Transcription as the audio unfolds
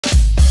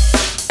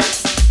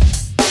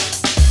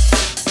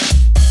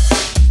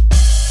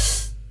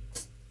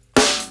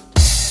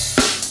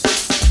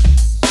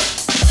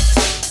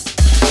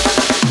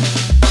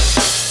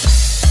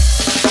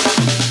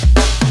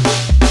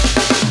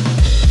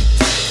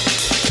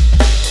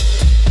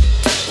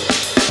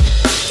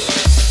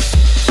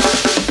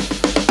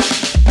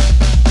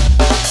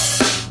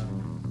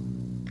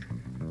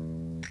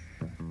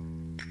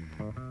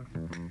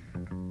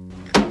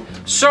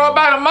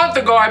about a month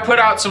ago, I put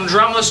out some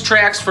drumless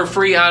tracks for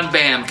free on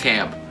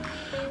Bandcamp.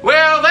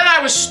 Well, then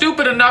I was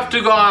stupid enough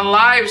to go on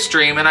live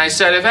stream, and I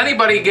said if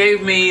anybody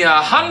gave me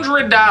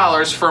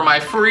 $100 for my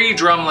free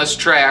drumless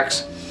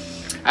tracks,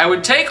 I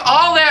would take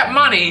all that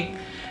money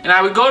and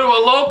I would go to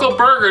a local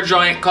burger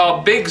joint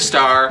called Big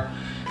Star,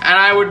 and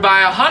I would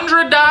buy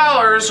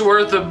 $100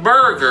 worth of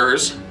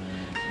burgers,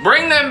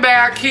 bring them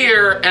back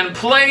here, and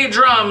play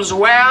drums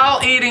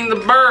while eating the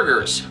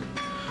burgers.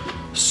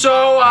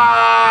 So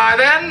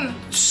then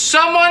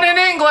someone in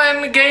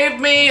England gave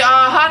me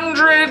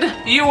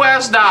 $100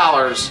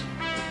 US.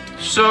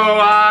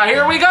 So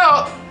here we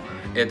go.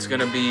 It's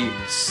gonna be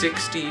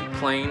 60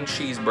 plain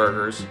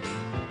cheeseburgers.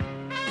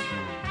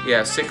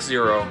 Yeah, 60.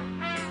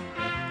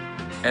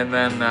 And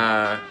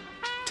then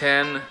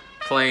 10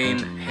 plain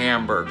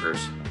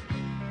hamburgers.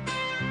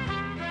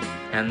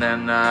 And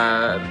then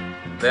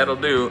that'll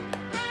do.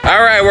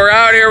 Alright, we're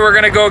out here, we're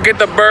gonna go get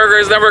the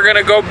burgers, then we're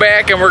gonna go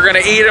back and we're gonna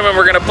eat them and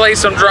we're gonna play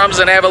some drums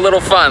and have a little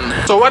fun.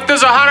 So what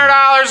does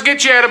 $100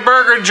 get you at a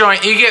burger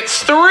joint? You get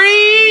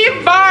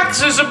 3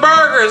 boxes of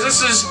burgers.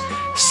 This is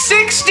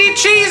 60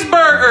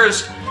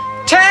 cheeseburgers,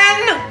 10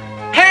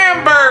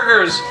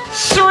 hamburgers,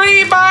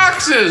 3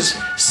 boxes,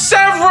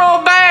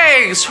 several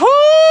bags. Woo!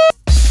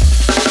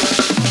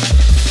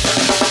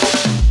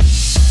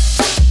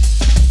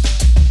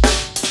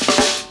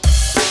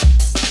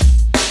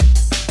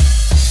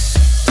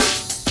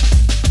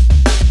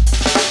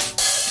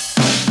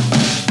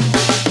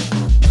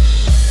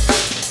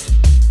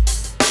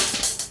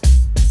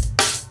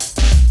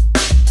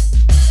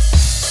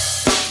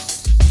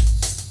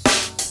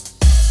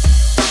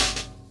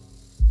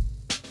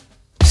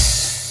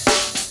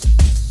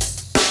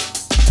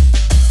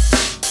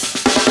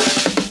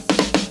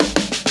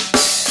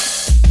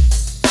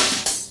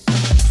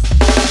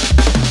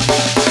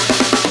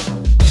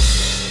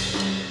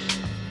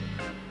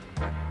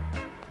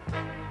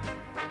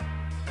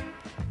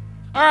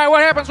 All right,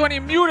 what happens when you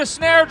mute a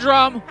snare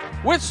drum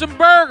with some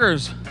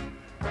burgers?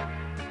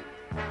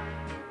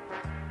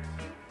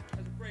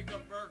 That's a pretty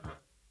good burger.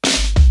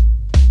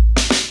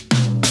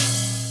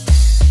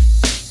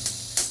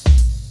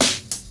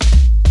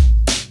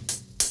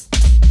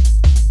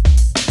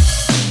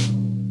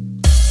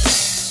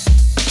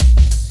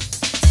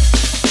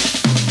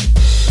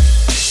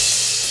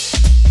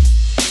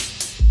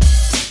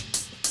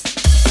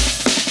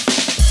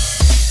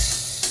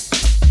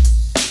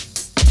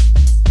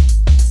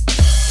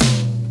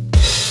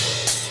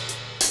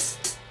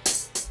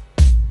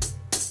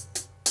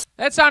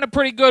 That sounded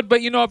pretty good,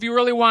 but you know, if you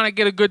really want to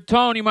get a good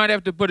tone, you might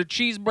have to put a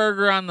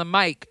cheeseburger on the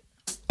mic.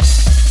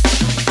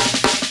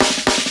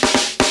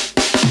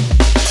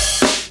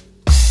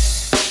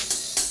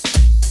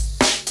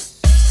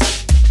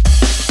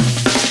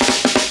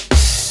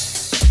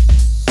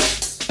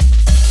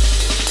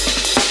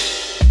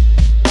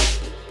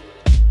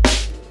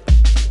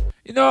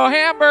 You know,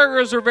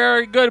 hamburgers are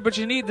very good, but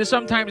you need to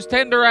sometimes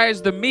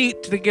tenderize the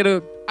meat to get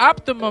an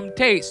optimum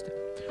taste.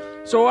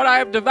 So what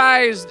I've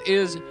devised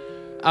is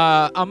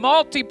a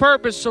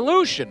multi-purpose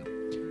solution.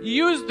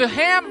 You use the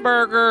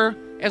hamburger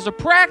as a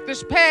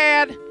practice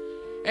pad,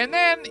 and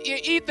then you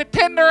eat the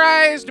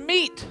tenderized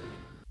meat.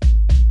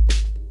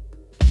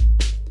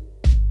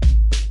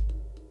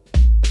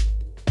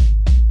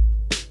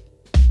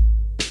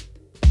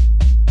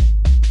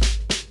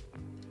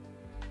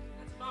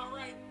 That's about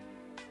right.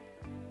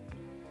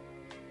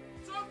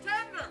 So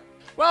tender.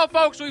 Well,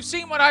 folks, we've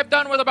seen what I've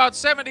done with about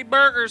 70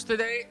 burgers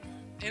today.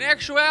 In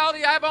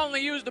actuality, I've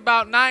only used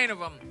about 9 of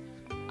them.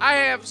 I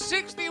have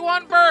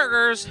 61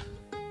 burgers,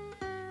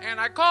 and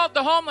I called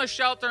the homeless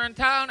shelter in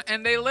town,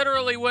 and they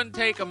literally wouldn't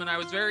take them, and I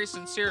was very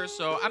sincere,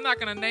 so I'm not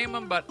going to name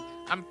them, but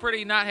I'm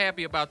pretty not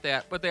happy about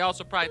that. But they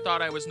also probably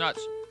thought I was nuts.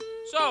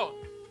 So,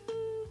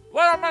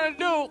 what I'm going to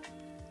do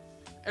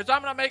is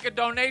I'm going to make a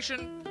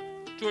donation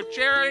to a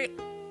charity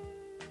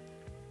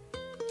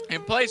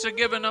in place of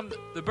giving them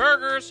the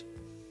burgers.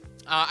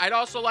 I'd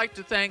also like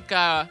to thank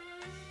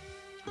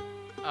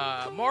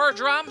More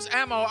Drums,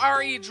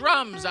 M-O-R-E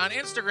Drums on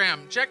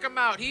Instagram. Check him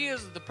out. He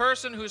is the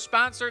person who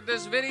sponsored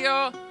this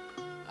video.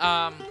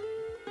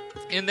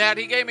 In that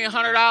he gave me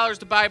 $100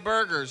 to buy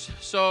burgers.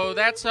 So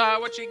that's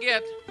what you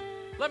get.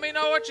 Let me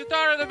know what you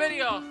thought of the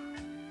video.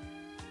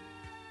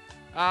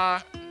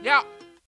 Yeah.